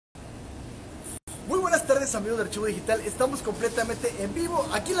buenas tardes, amigos de Archivo Digital. Estamos completamente en vivo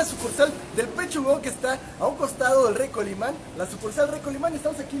aquí en la sucursal del pechugon, que está a un costado del Recolimán. La sucursal Recolimán.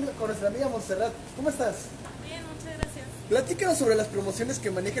 Estamos aquí con nuestra amiga Montserrat. ¿Cómo estás? Bien, muchas gracias. Platícanos sobre las promociones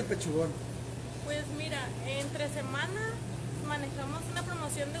que maneja el pechugon. Pues mira, entre semana manejamos una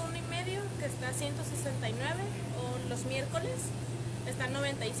promoción de 1 y medio que está a 169, o los miércoles está a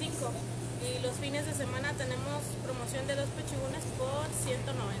 95, y los fines de semana tenemos promoción de 2 pechugones por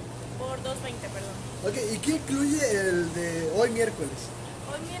 190, por 220, perdón. Ok, ¿y qué incluye el de hoy miércoles?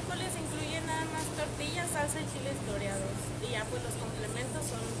 Hoy miércoles incluye nada más tortilla, salsa y chiles toreados, y ya pues los complementos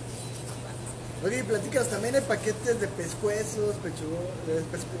son aparte. Ok, platícanos, también hay paquetes de pescuezos,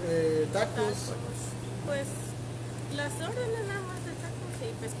 tacos. Pues las órdenes nada más de tacos y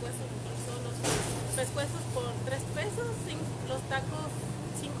pescuezos, son los pescuezos por 3 pesos, los tacos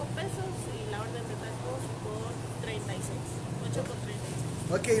 5 pesos y la orden de tacos por 36, 8 por 36.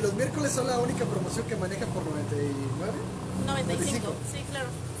 Ok, los miércoles son la única promoción que manejan por 99. 95, sí, claro.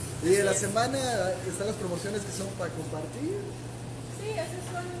 Y en la semana están las promociones que son para compartir. Sí, esos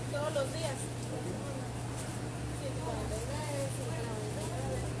son todos los días. 149,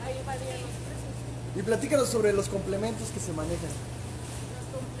 199, ahí varían los precios. Y platícanos sobre los complementos que se manejan.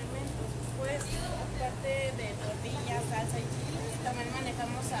 Los complementos, pues aparte de tortilla, salsa y chiles, también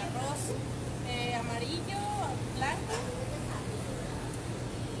manejamos arroz amarillo, blanco,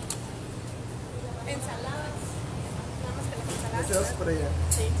 ensaladas, nada más que las ensaladas. Gracias por allá.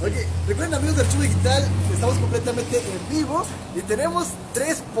 Sí. Oye, recuerden, amigos de Archivo Digital, estamos completamente en vivo y tenemos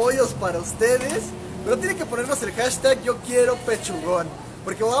 3 pollos para ustedes, pero tienen que ponernos el hashtag yo quiero pechugon,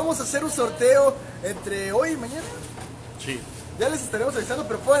 porque vamos a hacer un sorteo entre hoy y mañana. Sí. Ya les estaremos avisando,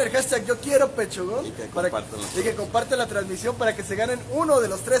 pero pongan el hashtag yo quiero pechugon Y que compartan la transmisión para que se ganen uno de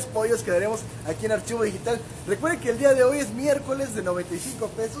los 3 pollos que daremos aquí en Archivo Digital. Recuerden que el día de hoy es miércoles de 95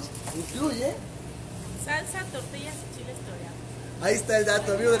 pesos, incluye Salsa, tortillas y chiles toreados. ahí está el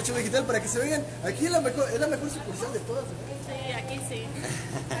dato, amigos de Archivo Digital, para que se vean. Aquí es la mejor sucursal de todas, ¿no? Sí, aquí sí.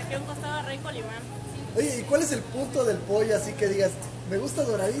 Aquí a un costado de Recolimán. Oye, ¿y cuál es el punto del pollo? Así que digas, me gusta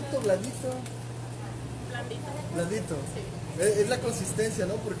doradito, blandito. Blandito. Blandito. Sí. Es la consistencia,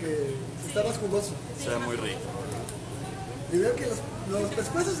 ¿no? Porque está más jugoso. Sí, Se ve más muy jugoso. rico. Y veo que los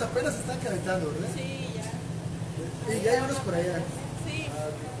pescuezos apenas están calentando, ¿verdad? Sí, ya. Y ya hay unos por allá. Sí.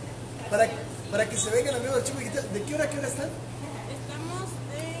 Para que se vengan, amigos de Archivo Digital, ¿de qué hora a qué hora están? Estamos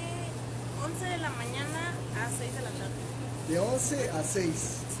de 11 de la mañana a 6 de la tarde. De 11 a 6.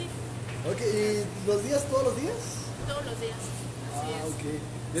 Sí, Ok, ¿y los días, todos los días? todos los días. Así es. Ok.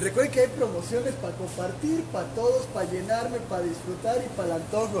 Y recuerden que hay promociones para compartir, para todos, para llenarme, para disfrutar y para el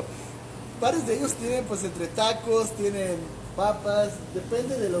antojo. Varios de ellos tienen pues entre tacos, tienen papas,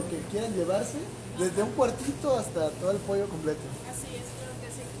 depende de lo que quieran llevarse, desde un cuartito hasta todo el pollo completo. Así es, claro que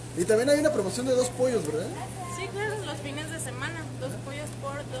sí. Y también hay una promoción de 2 pollos, ¿verdad? Sí, claro, los fines de semana. 2 pollos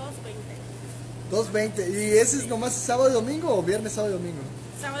por 2.20. 2.20. ¿Y ese es nomás sábado y domingo o viernes, sábado y domingo?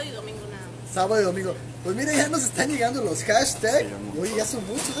 Sábado y domingo nada más. Sábado y domingo. Pues mira, ya nos están llegando los hashtags. Oye, ya son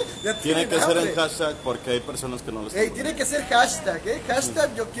muchos, ¿eh? Ya Tiene que ser hambre. el hashtag porque hay personas que no lo Ey, están. tiene que ser hashtag, ¿eh?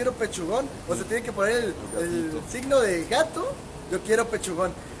 Hashtag yo quiero pechugon. O sea, tiene que poner el signo de gato, yo quiero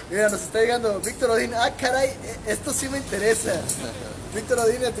pechugon. Mira, nos está llegando Víctor Odín. Ah, caray, esto sí me interesa. Víctor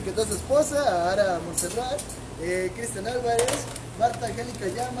Odín etiquetó a su esposa, a Ara Montserrat, Cristian Álvarez, Marta Angélica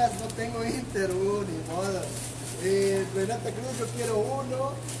Llamas, no tengo Inter, ni modo. Renata Cruz, yo quiero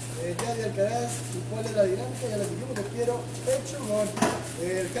uno. Yadi Alcaraz, ¿y cuál es la dinámica? Ya les dijimos, yo quiero pechugon.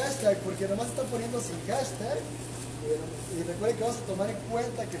 El hashtag, porque nomás están poniendo sin hashtag. Y recuerden que vamos a tomar en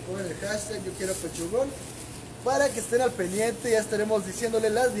cuenta que pongan el hashtag yo quiero pechugon para que estén al pendiente. Ya estaremos diciéndole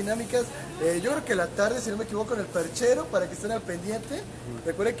las dinámicas, yo creo que la tarde, si no me equivoco, en el perchero, para que estén al pendiente.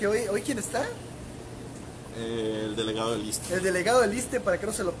 Recuerden que hoy ¿quién está? El delegado del ISSSTE. El delegado del ISSSTE, para que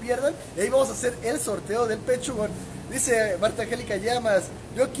no se lo pierdan. Y ahí vamos a hacer el sorteo del pechugon. Dice Marta Angélica Llamas,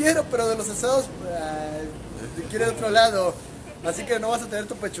 yo quiero, pero de los asados quiere de otro lado. Así que no vas a tener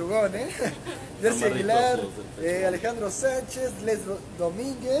tu pechugón, ¿eh? Jersey Aguilar, Alejandro Sánchez, Les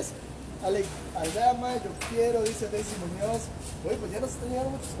Domínguez, Alex Aldama, yo quiero, dice Daisy Muñoz. Oye, pues ya nos están llegando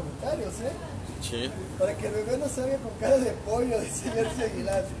muchos comentarios, ¿eh? Sí. Para que el bebé no salga con cara de pollo, dice Jersey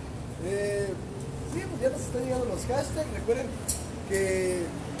Aguilar. Sí, pues ya nos están llegando los hashtags. Recuerden que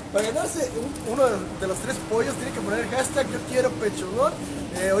para ganarse uno de los 3 pollos tienen que poner el hashtag yo quiero pechugon.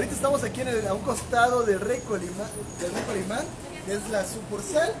 Ahorita estamos aquí a un costado del Recolimán, que es la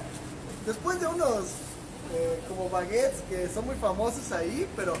sucursal. Después de unos como baguettes que son muy famosos ahí,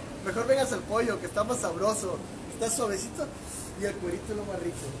 pero mejor vengas al pollo, que está más sabroso, está suavecito y el cuerito es lo más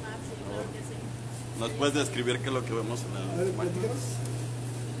rico. Ah, sí, claro que sí. ¿Nos puedes describir qué es lo que vemos en A la ver, imagen? platícanos.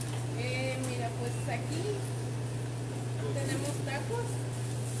 Mira, pues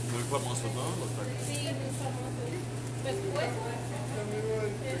famosos, ¿no? Los tacos. Sí, muy famosos. Pescuezos,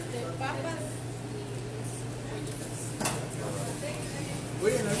 papas y pollitos.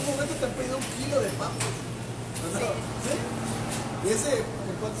 Oye, en algún momento te han pedido 1 kilo de papas. ¿No? Sí. ¿Sí? ¿Y ese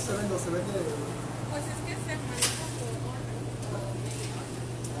en cuánto se vende? ¿Se vende? Pues es que se maneja por orden.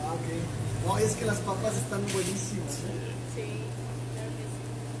 Ah, ok. No, es que las papas están buenísimas. Sí, claro que sí.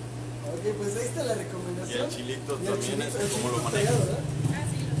 Ok, pues ahí está la recomendación. Y el chilito Y el también, chilito, ese el cómo lo chilito manejan. pegado, ¿verdad? Ah,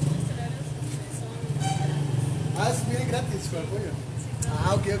 sí, los colesterales son. Ah, es bien gratis con el pollo.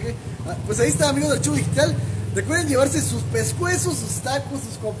 Ah, ok, ok. Ah, pues ahí está, amigos del Archivo Digital. Recuerden llevarse sus pescuezos, sus tacos,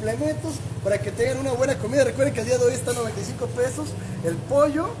 sus complementos para que tengan una buena comida. Recuerden que el día de hoy está a 95 pesos el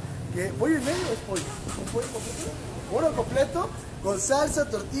pollo. ¿Pollo y medio es pollo? ¿Un pollo completo? Uno completo con salsa,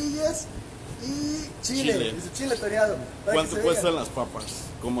 tortillas y chile. Y su chile toreado. ¿Cuánto cuestan las papas?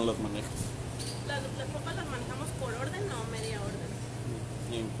 ¿Cómo las manejas? Las papas las manejamos por orden o media orden.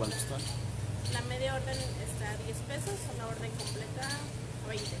 ¿Y en cuánto están? La media orden está a 10 pesos, la orden completa a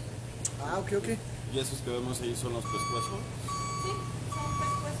 20. Ah, ok, ok. ¿Y esos que vemos ahí son los pescuezos? Sí, son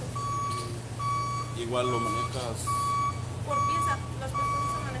pescuezos. Igual lo manejas. Por pieza, los pescuezos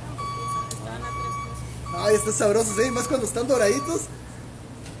se manejan por pieza, están a 3 pesos. Ay, está sabroso, ¿sí? Más cuando están doraditos.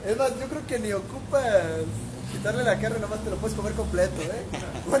 Es más, yo creo que ni ocupas quitarle la carne, nomás te lo puedes comer completo, ¿eh?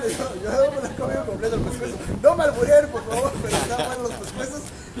 Bueno, yo me lo he comido completo el pescuezo. No me alburear, por favor, pero está bueno los pescuezos.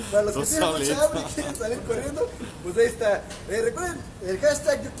 Para los que tienen mucha hambre y quieren salir corriendo, pues ahí está. Recuerden, el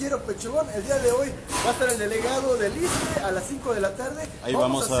hashtag yo quiero pechugon. El día de hoy va a estar el delegado del ISSSTE a las 5 de la tarde. Ahí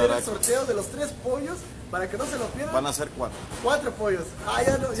vamos a hacer dar el sorteo de los 3 pollos para que no se lo pierdan. Van a ser 4. 4 pollos. Ah,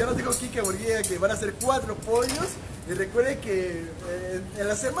 ya nos dijo Kike Borguía que van a ser 4 pollos. Y recuerden que en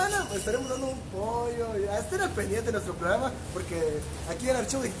la semana estaremos dando un pollo. Estén al pendiente de nuestro programa, porque aquí en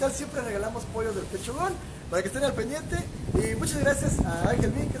Archivo Digital siempre regalamos pollos del pechugón, para que estén al pendiente. Y muchas gracias a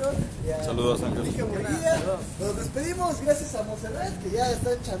Ángel Micro y a Saludos, Ángel. Kike Borguía. Nos despedimos, gracias a Monserrat, que ya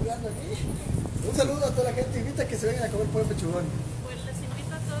está chambeando aquí. Un saludo a toda la gente, invita a que se vengan a comer pollo pechugón. Pues les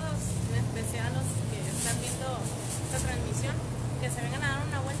invito a todos, en especial a los que están viendo esta transmisión, que se vengan a dar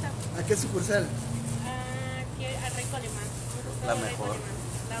una vuelta. ¿A qué sucursal? Aquí al Rico Limán. La mejor.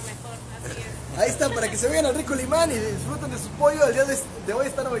 La mejor, así es. Ahí está, para que se vengan al Rico Limán y disfruten de su pollo. El día de hoy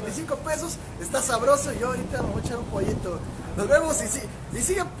está a 95 pesos, está sabroso. Yo ahorita me voy a echar un pollito. Nos vemos y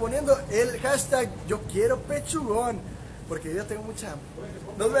sigan poniendo el hashtag yo quiero pechugón, porque yo tengo mucha hambre.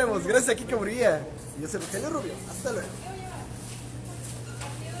 Nos vemos, gracias a Kike Murguía. Y yo soy Rogelio Rubio. Hasta luego.